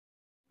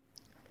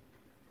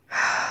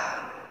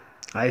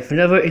I've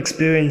never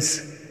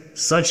experienced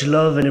such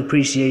love and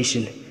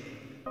appreciation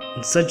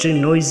in such a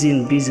noisy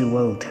and busy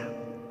world.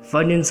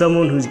 Finding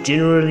someone who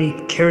genuinely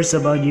cares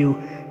about you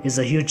is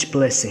a huge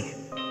blessing.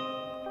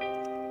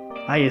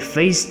 I have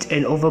faced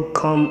and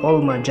overcome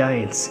all my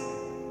giants.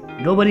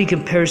 Nobody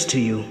compares to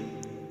you.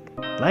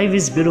 Life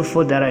is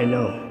beautiful, that I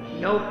know.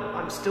 Nope,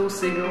 I'm still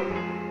single.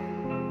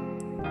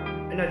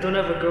 And I don't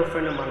have a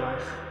girlfriend in my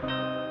life.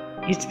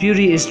 Its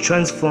beauty is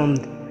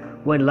transformed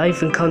when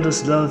life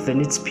encounters love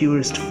in its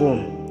purest form.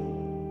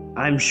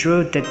 I'm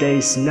sure that there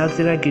is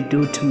nothing I could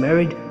do to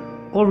merit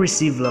or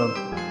receive love,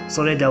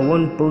 so that I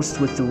won't boast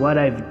with what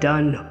I've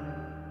done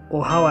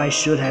or how I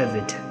should have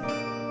it.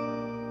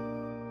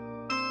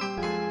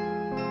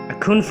 I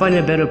couldn't find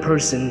a better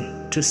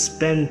person to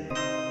spend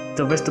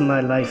the rest of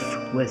my life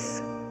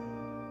with.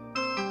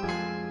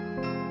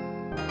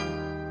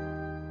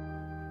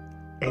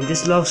 And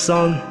this love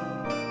song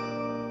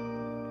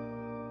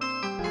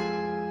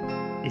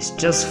is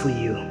just for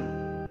you.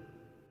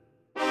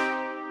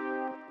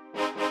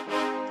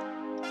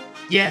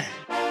 Yeah.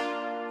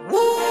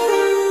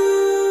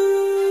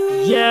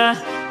 Yeah.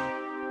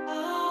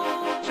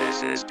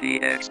 This is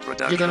the X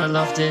production. You're gonna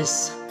love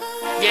this.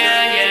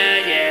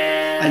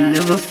 Yeah. I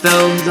never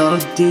felt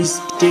love this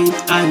deep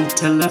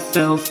until I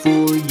fell for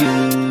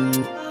you.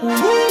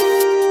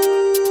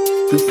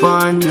 Before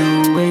I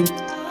knew it,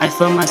 I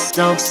found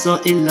myself so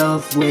in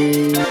love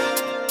with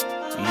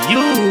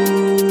you.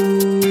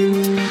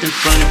 The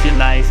fun of your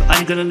life,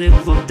 I'm gonna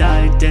live or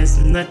die. There's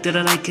nothing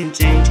that I can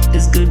change.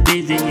 It's good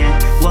breathing, yeah.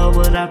 What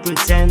would I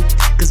pretend?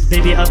 Cause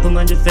baby, I put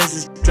my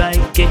defenses dry.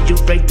 Get you,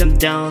 break them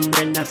down.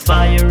 Then I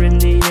fire in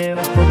the air,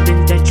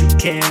 hoping that you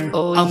care.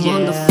 Oh, I'm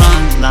on the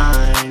front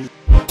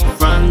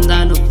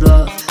line of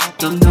love.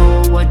 Don't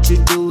know what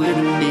you're doing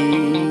to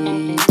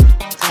me.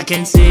 I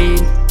can't see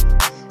it,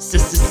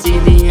 just to see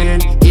the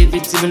end. If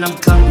it's even I'm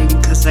coming,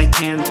 cause I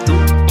can't,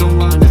 don't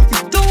wanna.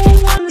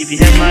 If you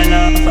have my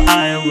love,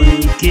 I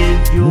will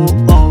give you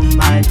all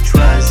my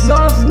trust.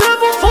 Love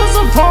never falls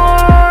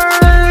apart.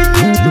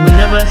 You will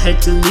never have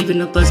to leave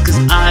in a bus, cause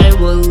I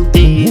will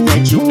be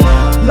that you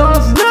want.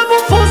 Love never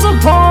falls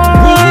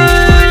apart.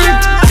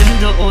 Even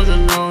though all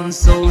alone,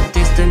 so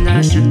distant,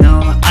 I should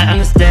know. I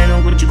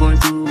understand what you're going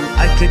through.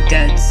 I could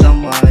get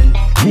someone.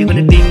 You're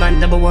gonna be my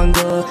number one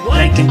girl.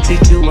 I can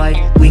treat you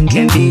right. We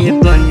can be a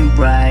burning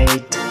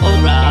bright.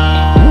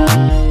 Alright.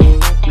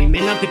 We may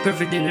not be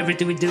perfect in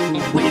everything we do.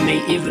 We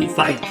may even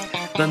fight,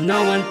 but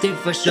know one thing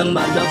for sure,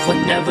 my love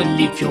will never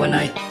leave you and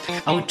I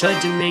will try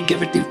to make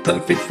everything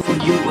perfect for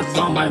you with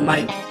all my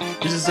might.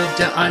 You deserve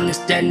to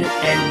understand it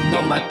and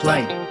know my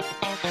plight.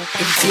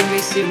 If you may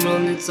seem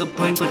wrong at some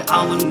point, but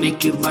I will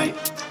make it right.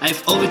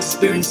 I've always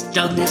experienced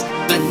darkness,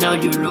 but now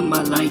you're on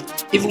my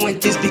light. Even when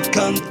things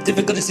become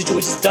difficult, the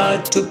situation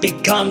start to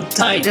become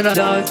tight.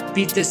 Love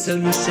be the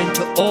solution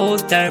to all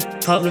their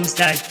problems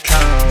that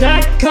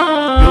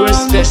come. You're a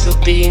special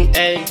being,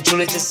 and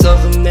you're just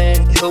of a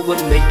man who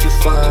would make you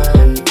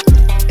fun.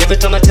 Every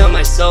time I tell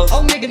myself,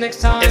 I'll make it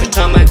next time. Every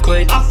time I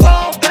quit, I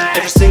fall back.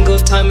 Every single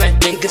time I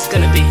think it's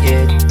gonna be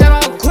it, then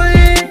I'll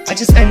quit. I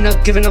just end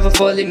up giving up and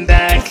falling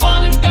back.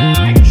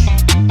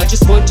 I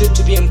just want you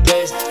to be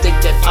impressed.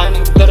 Think that I'm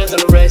better than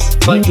the rest,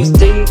 but you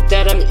think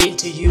that I'm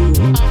into you.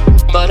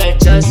 But I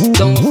just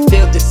don't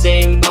feel the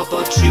same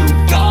about you.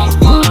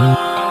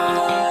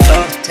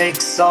 Love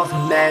takes off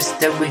the mess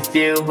that we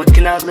feel. We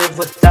cannot live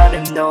without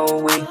it, no,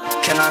 we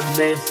cannot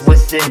live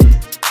with it.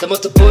 The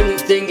most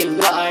important thing in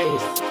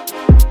life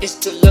is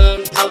to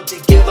learn how to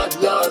give out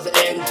love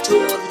and to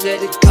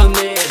let it come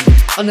in.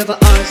 I'll never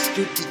ask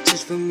you to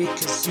change for me,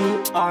 cause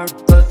you are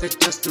perfect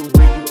just the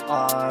way you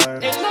are.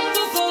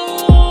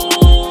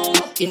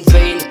 In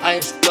vain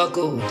I've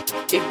struggled,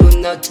 it will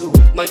not do.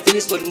 My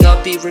feelings will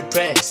not be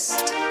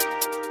repressed.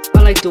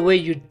 I like the way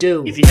you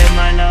do. If you have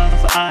my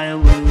love, I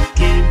will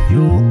give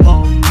you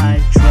all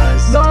my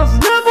trust. Love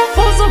never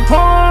falls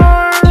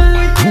apart.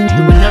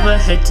 You will never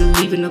have to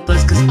leave in a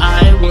bus, cause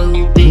I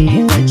will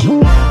be that you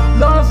want.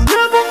 Love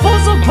never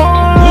falls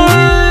apart.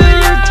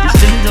 You're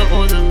still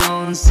all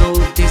alone, so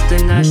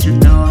distant, I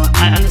should know.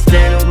 I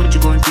understand what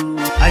you're going through.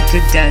 I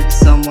could get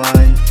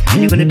someone.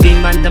 You're gonna be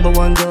my number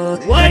one girl.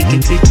 I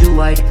can treat you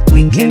right.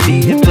 We can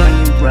be a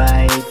burning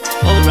bright.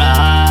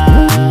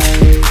 Alright.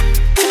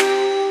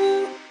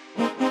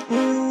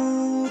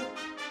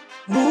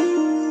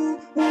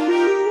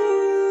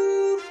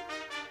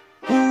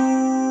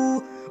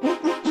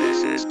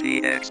 This is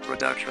the X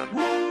production.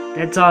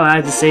 That's all I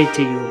have to say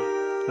to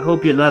you. I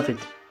hope you love it.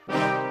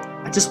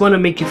 I just want to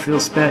make you feel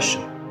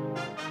special.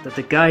 That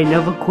the guy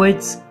never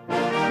quits,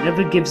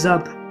 never gives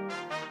up.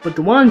 But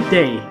one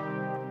day,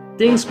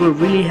 things will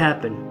really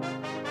happen.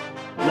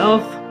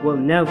 Love will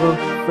never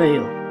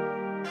fail.